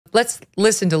Let's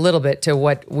listen to a little bit to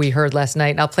what we heard last night.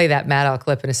 And I'll play that Maddow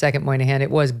clip in a second, Moynihan.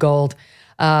 It was gold.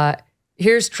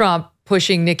 Here's Trump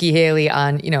pushing Nikki Haley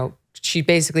on, she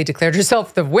basically declared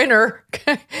herself the winner.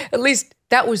 At least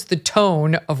that was the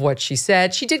tone of what she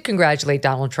said. She did congratulate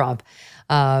Donald Trump.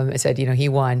 And said, he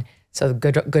won. So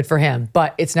good for him.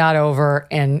 But it's not over,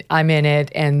 and I'm in it,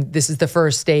 and this is the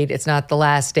first state. It's not the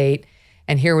last state.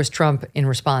 And here was Trump in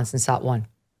response in SOT 1.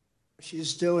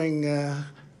 She's doing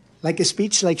like a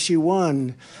speech like she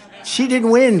won. She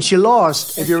didn't win, she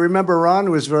lost. If you remember, Ron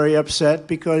was very upset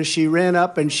because she ran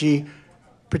up and she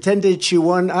pretended she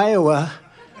won Iowa.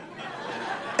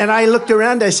 And I looked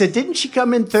around, I said, didn't she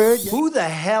come in third? Who the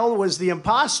hell was the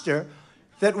imposter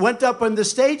that went up on the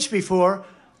stage before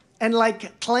and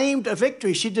claimed a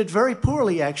victory? She did very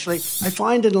poorly, actually. I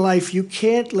find in life you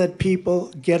can't let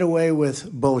people get away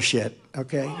with bullshit,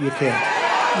 okay? You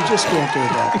can't. You just can't do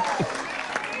that.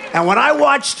 And when I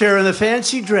watched her in the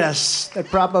fancy dress that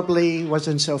probably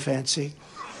wasn't so fancy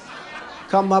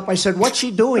come up, I said, what's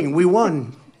she doing? We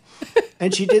won.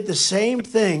 And she did the same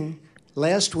thing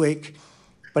last week,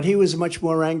 but he was much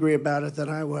more angry about it than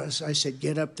I was. I said,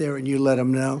 get up there and you let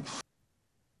him know.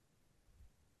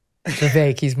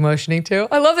 Vivek, he's motioning to.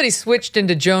 I love that he switched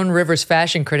into Joan Rivers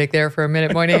fashion critic there for a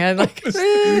minute, Moynihan.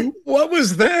 What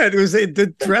was that?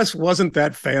 The dress wasn't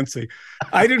that fancy.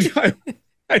 I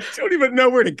don't even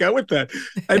know where to go with that.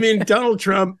 I mean, Donald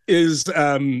Trump is,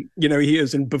 he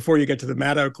is, and before you get to the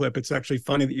Maddow clip, it's actually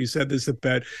funny that you said this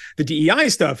about the DEI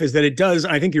stuff, is that it does,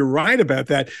 I think you're right about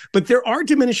that, but there are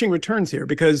diminishing returns here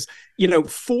because,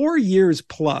 4 years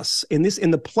plus, in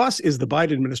the plus is the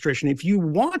Biden administration. If you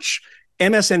watch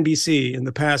MSNBC in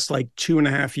the past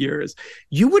 2.5 years,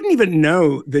 you wouldn't even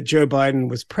know that Joe Biden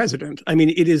was president. I mean,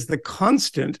 it is the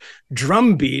constant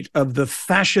drumbeat of the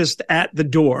fascist at the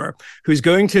door who's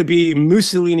going to be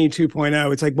Mussolini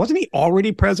 2.0. It's wasn't he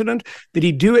already president? Did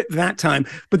he do it that time?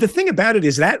 But the thing about it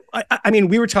is that,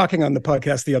 we were talking on the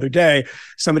podcast the other day.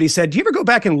 Somebody said, do you ever go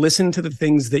back and listen to the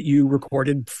things that you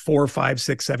recorded 4, 5,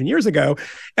 6, 7 years ago?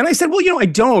 And I said, well, I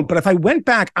don't. But if I went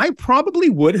back, I probably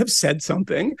would have said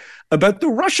something about the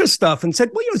Russia stuff and said,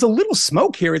 well, there's a little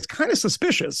smoke here. It's kind of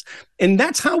suspicious. And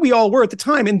that's how we all were at the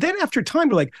time. And then after time,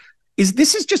 we're like,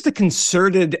 this is just a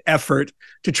concerted effort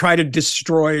to try to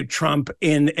destroy Trump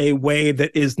in a way that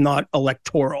is not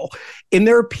electoral. And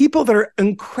there are people that are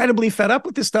incredibly fed up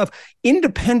with this stuff.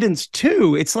 Independents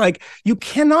too. It's you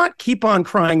cannot keep on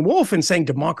crying wolf and saying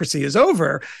democracy is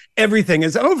over. Everything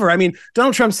is over.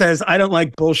 Donald Trump says, I don't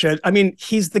like bullshit.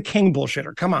 He's the king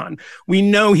bullshitter. Come on. We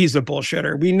know he's a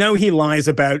bullshitter. We know he lies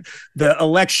about the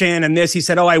election and this. He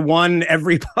said, I won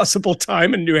every possible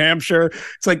time in New Hampshire.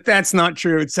 It's that's not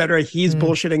true, et cetera. He's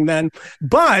bullshitting then.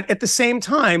 But at the same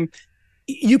time,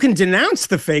 you can denounce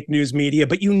the fake news media,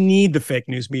 but you need the fake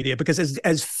news media because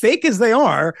as fake as they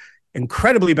are,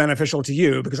 incredibly beneficial to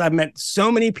you, because I've met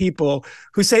so many people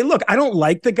who say, look, I don't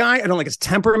like the guy. I don't like his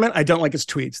temperament. I don't like his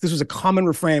tweets. This was a common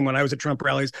refrain when I was at Trump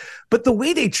rallies. But the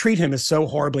way they treat him is so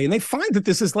horribly. And they find that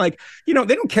this is they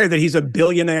don't care that he's a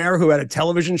billionaire who had a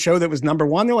television show that was number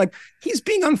one. They're like, he's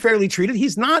being unfairly treated.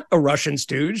 He's not a Russian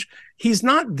stooge. He's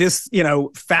not this,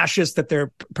 fascist that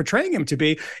they're portraying him to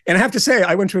be. And I have to say,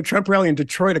 I went to a Trump rally in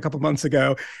Detroit a couple months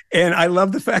ago, and I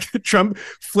love the fact that Trump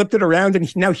flipped it around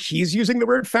and now he's using the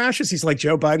word fascist. He's like,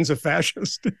 Joe Biden's a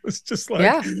fascist. It was just and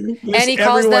he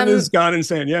calls everyone them has gone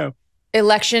insane. Yeah.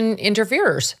 Election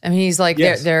interferers. He's like,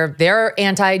 yes. they're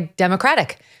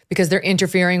anti-democratic because they're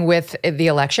interfering with the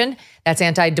election. That's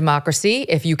anti-democracy.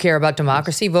 If you care about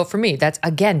democracy, vote for me. That's,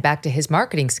 again, back to his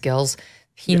marketing skills.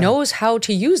 He knows how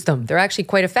to use them. They're actually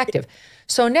quite effective.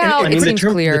 So now it seems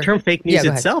clear. The term fake news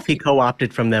itself, he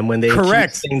co-opted from them when they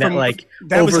Correct. saying that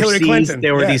that was Hillary Clinton.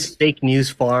 There were these fake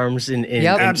news farms in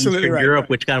Eastern Europe,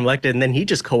 which got him elected, and then he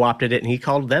just co-opted it and he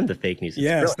called them the fake news.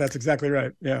 Yes, that's exactly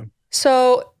right. Yeah.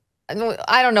 So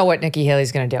I don't know what Nikki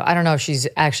Haley's going to do. I don't know if she's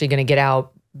actually going to get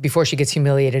out before she gets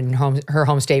humiliated in her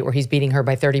home state where he's beating her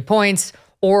by 30 points.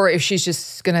 Or if she's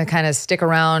just going to kind of stick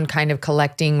around kind of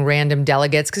collecting random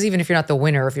delegates. Because even if you're not the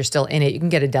winner, if you're still in it, you can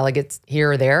get a delegate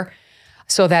here or there.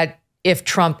 So that if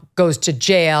Trump goes to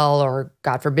jail or,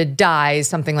 God forbid, dies,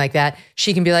 something like that,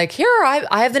 she can be like, here,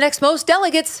 I have the next most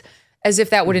delegates. As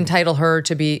if that would entitle her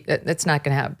to be, that's not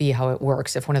going to be how it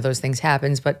works if one of those things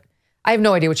happens. But I have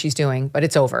no idea what she's doing, but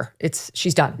it's over.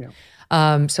 She's done.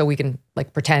 Yeah. So we can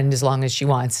pretend as long as she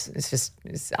wants.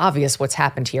 It's obvious what's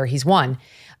happened here. He's won.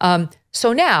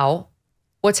 So now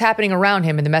what's happening around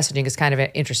him and the messaging is kind of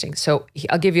interesting. So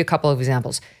I'll give you a couple of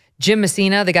examples. Jim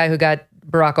Messina, the guy who got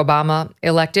Barack Obama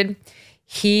elected,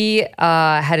 he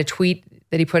had a tweet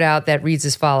that he put out that reads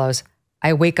as follows: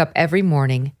 I wake up every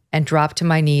morning and drop to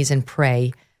my knees and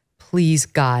pray, please,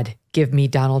 God, give me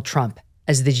Donald Trump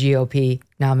as the GOP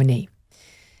nominee.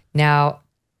 Now,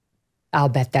 I'll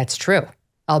bet that's true.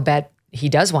 I'll bet he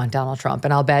does want Donald Trump.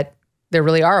 And I'll bet there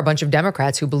really are a bunch of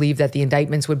Democrats who believe that the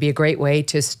indictments would be a great way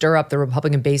to stir up the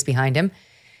Republican base behind him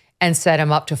and set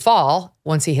him up to fall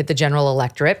once he hit the general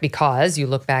electorate, because you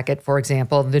look back at, for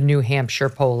example, the New Hampshire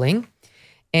polling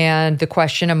and the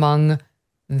question among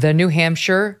the New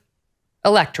Hampshire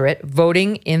electorate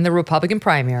voting in the Republican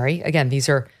primary. Again, these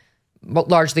are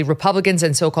largely Republicans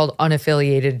and so-called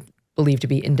unaffiliated, believed to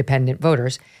be independent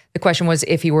voters. The question was,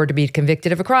 if he were to be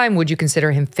convicted of a crime, would you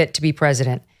consider him fit to be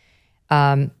president?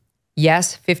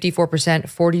 Yes, 54%,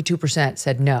 42%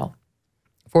 said no.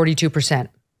 42%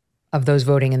 of those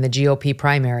voting in the GOP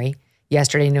primary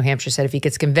yesterday in New Hampshire said if he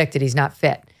gets convicted, he's not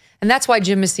fit. And that's why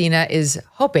Jim Messina is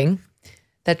hoping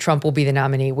that Trump will be the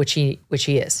nominee, which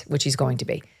he's going to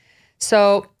be.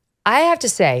 So I have to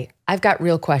say, I've got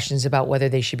real questions about whether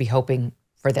they should be hoping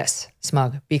for this,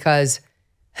 Smug, because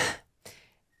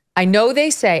I know they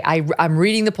say, I'm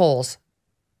reading the polls.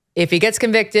 If he gets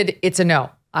convicted, it's a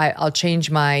no. I'll change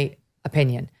my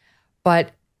opinion.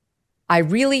 But I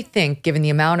really think, given the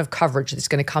amount of coverage that's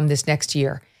going to come this next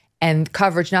year, and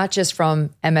coverage not just from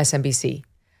MSNBC,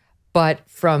 but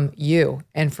from you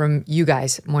and from you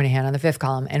guys, Moynihan on the Fifth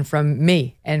Column, and from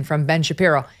me and from Ben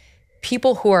Shapiro,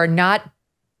 people who are not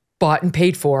bought and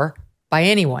paid for by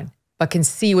anyone, but can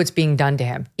see what's being done to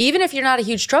him, even if you're not a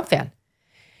huge Trump fan,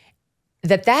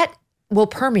 that will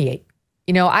permeate.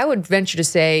 You know, I would venture to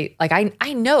say, like,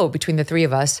 I know between the three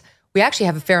of us, we actually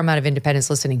have a fair amount of independents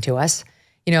listening to us.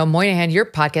 You know, Moynihan, your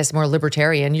podcast is more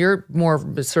libertarian. You're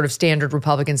more sort of standard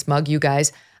Republican, Smug, you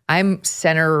guys. I'm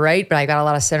center right, but I got a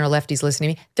lot of center lefties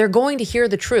listening to me. They're going to hear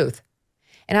the truth.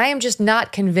 And I am just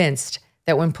not convinced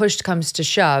that when push comes to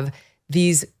shove,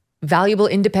 these valuable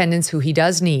independents who he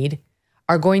does need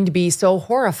are going to be so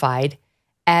horrified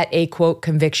at a, quote,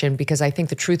 conviction, because I think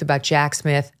the truth about Jack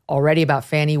Smith, already about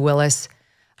Fani Willis,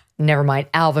 never mind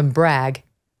Alvin Bragg,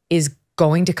 is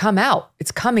going to come out.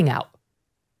 It's coming out.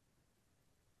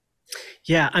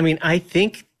 Yeah, I mean, I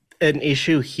think an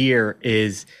issue here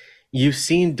is you've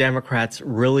seen Democrats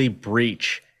really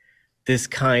breach this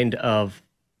kind of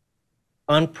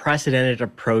unprecedented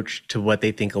approach to what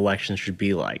they think elections should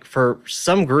be like. For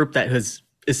some group that has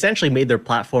essentially made their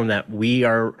platform that we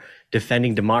are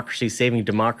defending democracy, saving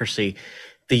democracy,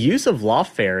 the use of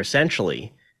lawfare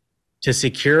essentially to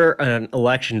secure an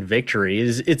election victory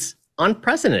it's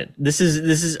unprecedented. This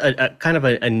is a kind of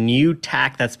a new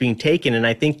tack that's being taken, and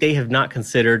I think they have not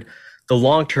considered the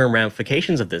long-term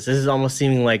ramifications of this. This is almost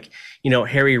seeming like, you know,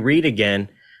 Harry Reid again,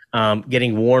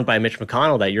 getting warned by Mitch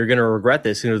McConnell that you're going to regret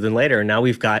this sooner than later. And now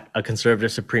we've got a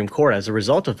conservative Supreme Court as a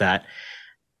result of that.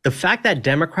 The fact that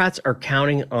Democrats are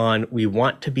counting on, we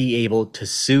want to be able to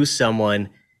sue someone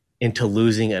into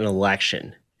losing an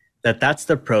election, that's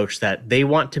the approach, that they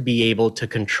want to be able to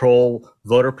control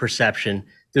voter perception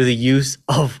through the use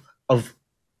of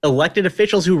elected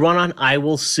officials who run on, I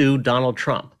will sue Donald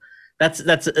Trump.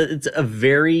 It's a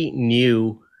very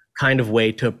new kind of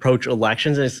way to approach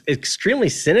elections. And it's an extremely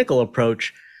cynical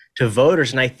approach to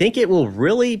voters. And I think it will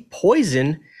really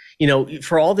poison, you know,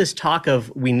 for all this talk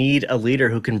of we need a leader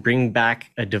who can bring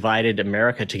back a divided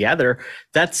America together.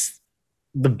 That's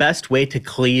the best way to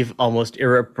cleave almost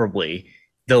irreparably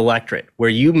the electorate, where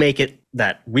you make it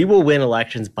that we will win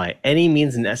elections by any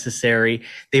means necessary.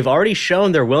 They've already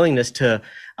shown their willingness to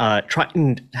try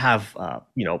and have,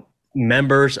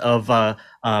 members of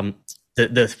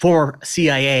the former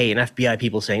CIA and FBI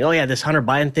people saying, oh yeah, this Hunter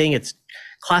Biden thing, it's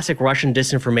classic Russian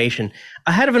disinformation.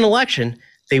 Ahead of an election,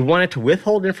 they wanted to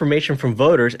withhold information from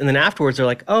voters. And then afterwards, they're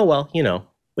like, oh, well, you know,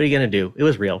 what are you going to do? It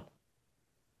was real.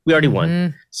 We already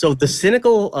won. So the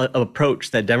cynical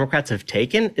approach that Democrats have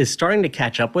taken is starting to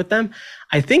catch up with them.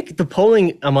 I think the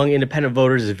polling among independent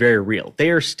voters is very real.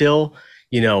 They are still,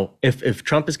 you know, if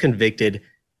Trump is convicted,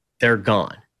 they're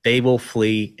gone. They will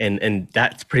flee, and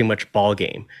that's pretty much ball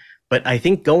game. But I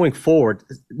think going forward,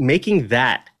 making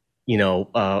that, you know,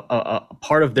 a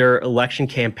part of their election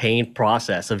campaign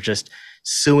process of just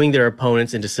suing their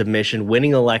opponents into submission,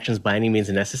 winning elections by any means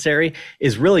necessary,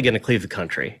 is really going to cleave the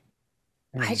country.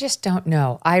 I just don't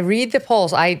know. I read the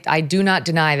polls. I do not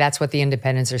deny that's what the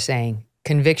independents are saying.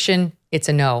 Conviction, it's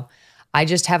a no. I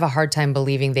just have a hard time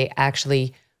believing they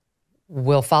actually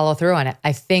will follow through on it.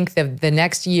 I think the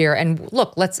next year, and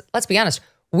look, let's be honest,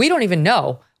 we don't even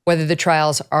know whether the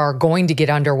trials are going to get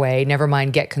underway, never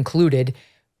mind get concluded,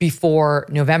 before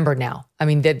November now. I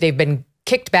mean, they've been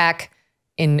kicked back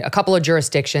in a couple of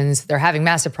jurisdictions. They're having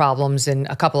massive problems in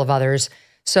a couple of others.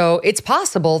 So it's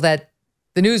possible that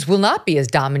the news will not be as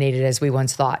dominated as we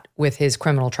once thought with his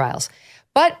criminal trials.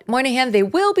 But Moynihan, they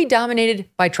will be dominated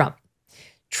by Trump.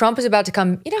 Trump is about to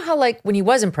come, you know how like when he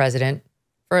wasn't president,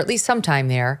 or at least some time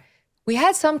there, we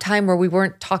had some time where we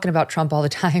weren't talking about Trump all the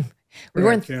time. We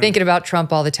weren't thinking about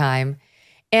Trump all the time.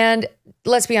 And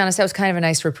let's be honest, that was kind of a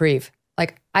nice reprieve.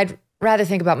 Like, I'd rather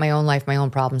think about my own life, my own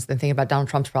problems, than think about Donald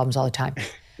Trump's problems all the time.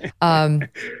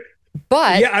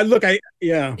 But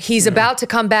he's about to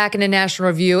come back in a national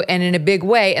review and in a big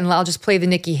way. And I'll just play the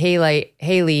Nikki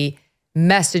Haley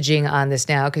messaging on this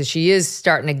now because she is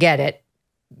starting to get it.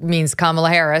 Means Kamala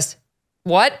Harris.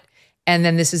 What? And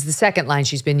then this is the second line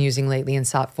she's been using lately in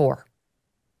SOT 4.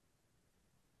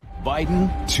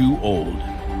 Biden, too old.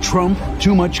 Trump,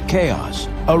 too much chaos.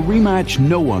 A rematch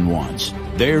no one wants.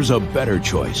 There's a better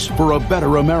choice for a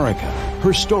better America.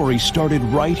 Her story started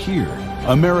right here.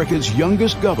 America's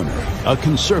youngest governor, a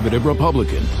conservative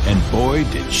Republican. And boy,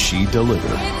 did she deliver.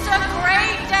 It's a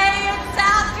great day in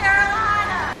South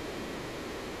Carolina.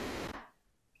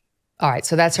 All right,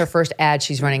 so that's her first ad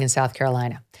she's running in South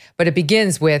Carolina. But it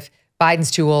begins with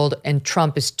Biden's too old and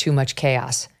Trump is too much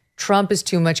chaos. Trump is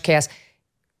too much chaos.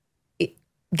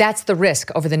 That's the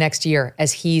risk over the next year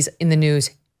as he's in the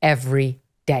news every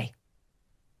day.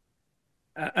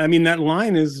 I mean, that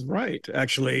line is right,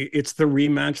 actually. It's the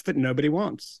rematch that nobody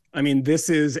wants. I mean, this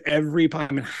is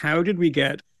how did we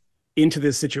get into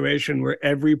this situation where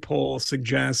every poll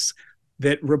suggests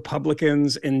that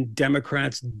Republicans and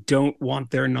Democrats don't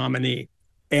want their nominee?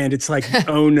 And it's like,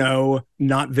 oh no,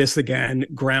 not this again,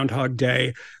 Groundhog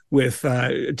Day with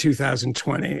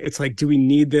 2020. It's like, do we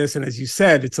need this? And as you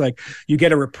said, it's like you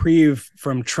get a reprieve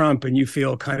from Trump and you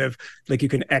feel kind of like you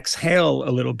can exhale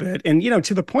a little bit. And, you know,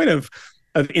 to the point of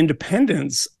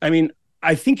independence, I mean,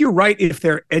 I think you're right if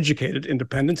they're educated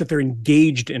independents, if they're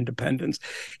engaged independents.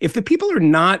 If the people are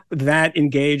not that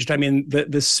engaged, I mean,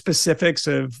 the specifics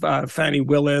of Fani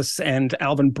Willis and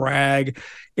Alvin Bragg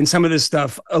and some of this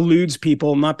stuff eludes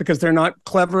people, not because they're not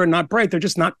clever and not bright, they're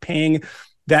just not paying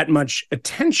that much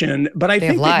attention. But I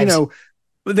think that, you know,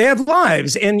 they have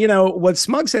lives. And, you know, what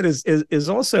Smug said is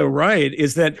also right,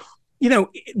 is that, you know,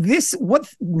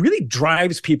 what really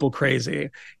drives people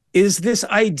crazy is this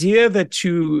idea that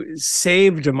to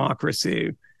save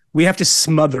democracy, we have to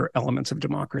smother elements of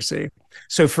democracy.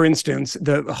 So, for instance,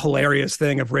 the hilarious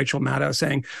thing of Rachel Maddow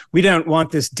saying, we don't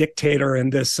want this dictator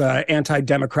and this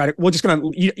anti-democratic,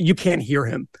 you can't hear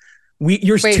him.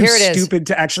 You're too stupid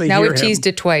to actually hear him. Now we've teased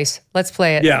it twice. Let's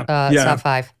play it. Top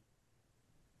 5.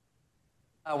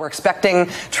 We're expecting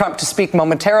Trump to speak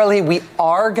momentarily. We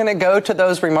are going to go to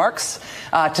those remarks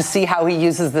to see how he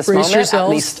uses this moment, yourselves. at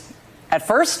least. At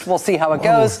first, we'll see how it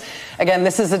goes. Again,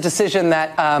 this is a decision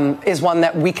that is one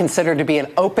that we consider to be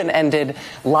an open-ended,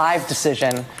 live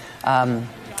decision.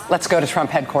 Let's go to Trump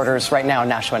headquarters right now in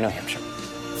Nashua, New Hampshire.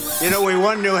 You know, we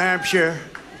won New Hampshire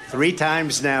 3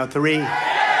 times now. Three.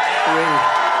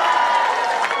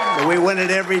 We win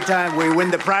it every time. We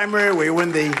win the primary. We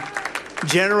win the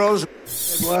generals.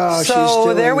 Wow,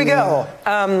 so there we go.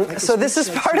 So this is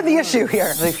part of the issue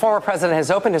here. The former president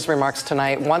has opened his remarks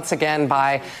tonight once again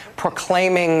by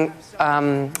proclaiming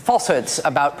falsehoods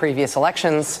about previous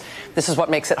elections. This is what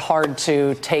makes it hard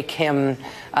to take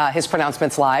his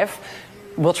pronouncements live.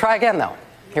 We'll try again, though.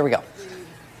 Here we go.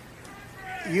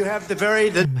 You have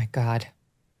oh, my God.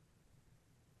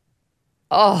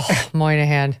 Oh,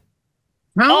 Moynihan.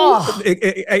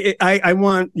 I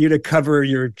want you to cover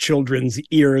your children's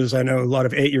ears. I know a lot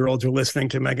of 8-year-olds are listening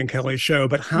to Megyn Kelly Show,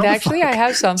 but how actually I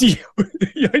have some.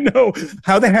 I know.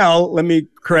 How the hell, let me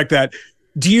correct that.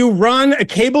 Do you run a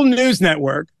cable news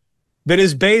network that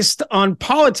is based on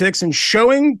politics and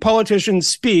showing politicians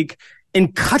speak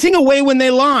and cutting away when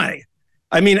they lie?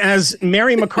 I mean, as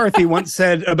Mary McCarthy once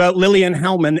said about Lillian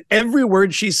Hellman, every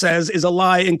word she says is a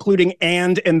lie, including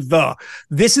and the.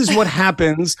 This is what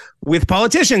happens with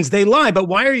politicians. They lie. But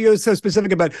why are you so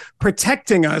specific about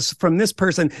protecting us from this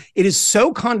person? It is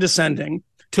so condescending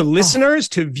to listeners,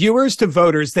 to viewers, to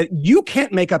voters that you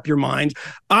can't make up your mind.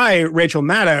 I, Rachel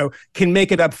Maddow, can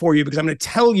make it up for you because I'm going to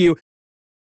tell you.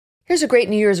 Here's a great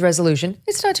New Year's resolution.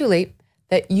 It's not too late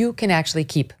that you can actually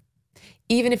keep,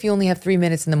 even if you only have 3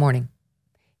 minutes in the morning.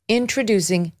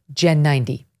 Introducing Gen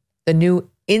 90, the new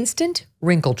instant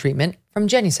wrinkle treatment from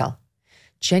Genucel.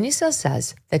 Genucel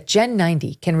says that Gen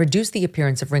 90 can reduce the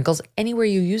appearance of wrinkles anywhere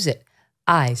you use it.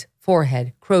 Eyes,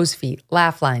 forehead, crow's feet,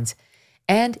 laugh lines,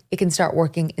 and it can start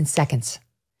working in seconds.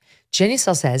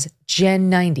 Genucel says Gen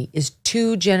 90 is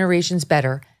 2 generations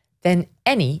better than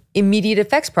any immediate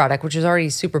effects product, which is already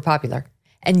super popular,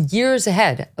 and years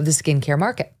ahead of the skincare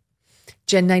market.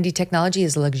 Gen 90 technology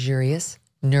is luxurious,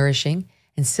 nourishing,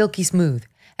 and silky smooth.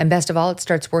 And best of all, it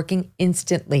starts working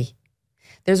instantly.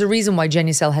 There's a reason why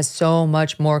Genucel has so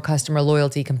much more customer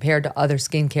loyalty compared to other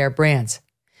skincare brands.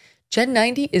 Gen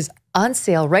 90 is on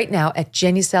sale right now at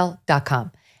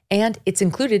Genucel.com, and it's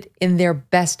included in their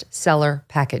bestseller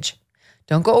package.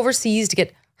 Don't go overseas to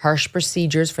get harsh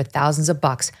procedures for thousands of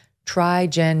bucks. Try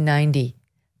Gen 90.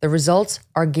 The results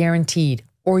are guaranteed,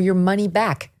 or your money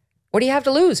back. What do you have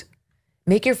to lose?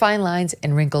 Make your fine lines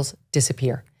and wrinkles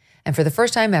disappear. And for the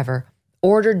first time ever,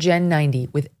 order Gen 90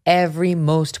 with every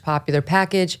most popular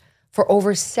package for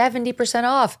over 70%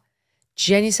 off.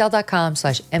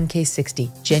 Genucel.com/MK60.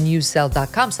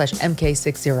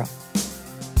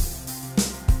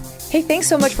 Genucel.com/MK60. Hey, thanks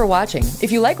so much for watching.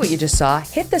 If you like what you just saw,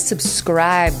 hit the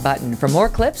subscribe button for more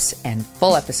clips and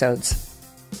full episodes.